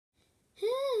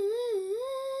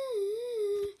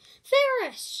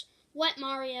Guess what,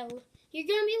 Mario? You're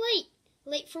gonna be late.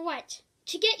 Late for what?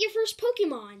 To get your first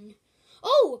Pokemon.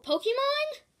 Oh, a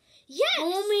Pokemon? Yes!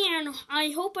 Oh man,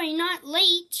 I hope I'm not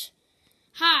late.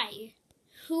 Hi,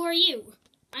 who are you?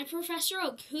 I'm Professor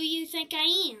Oak. Who you think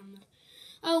I am?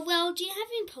 Oh, well, do you have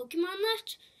any Pokemon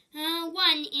left?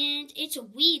 One, and it's a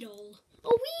Weedle. A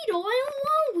Weedle? I don't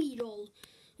want a Weedle.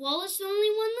 Well, it's the only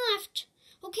one left.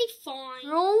 Okay, fine.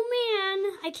 Oh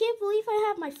man, I can't believe I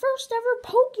have my first ever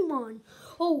Pokemon.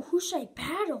 Oh, who should I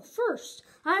battle first?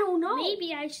 I don't know.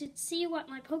 Maybe I should see what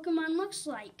my Pokemon looks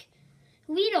like.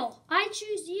 Weedle, I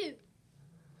choose you.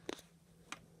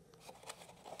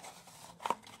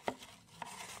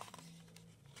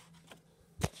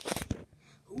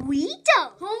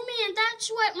 Weedle! Oh man,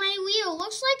 that's what my Weedle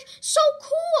looks like. So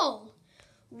cool!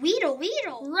 Weedle,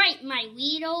 Weedle. Right, my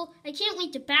Weedle. I can't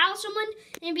wait to battle someone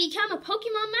and become a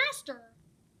Pokemon master.